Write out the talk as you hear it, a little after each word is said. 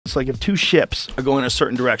It's like if two ships are going in a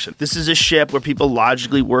certain direction. This is a ship where people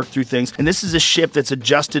logically work through things, and this is a ship that's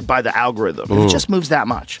adjusted by the algorithm. It just moves that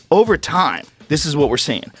much. Over time, this is what we're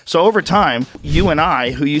seeing. So over time, you and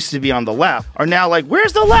I, who used to be on the left, are now like,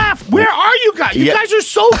 where's the left? Where are you guys? You guys are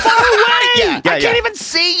so far away. I can't even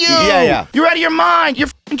see you. You're out of your mind. You're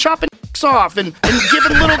chopping off and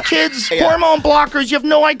giving little kids hormone blockers. You have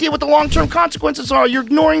no idea what the long-term consequences are. You're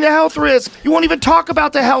ignoring the health risk. You won't even talk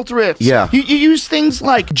about the health risks. You use things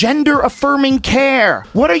like gender-affirming care.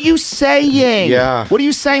 What are you saying? What are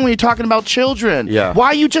you saying when you're talking about children? Why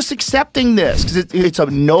are you just accepting this? Because it's a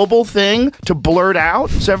noble thing to blurt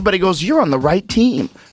out, so everybody goes, you're on the right team.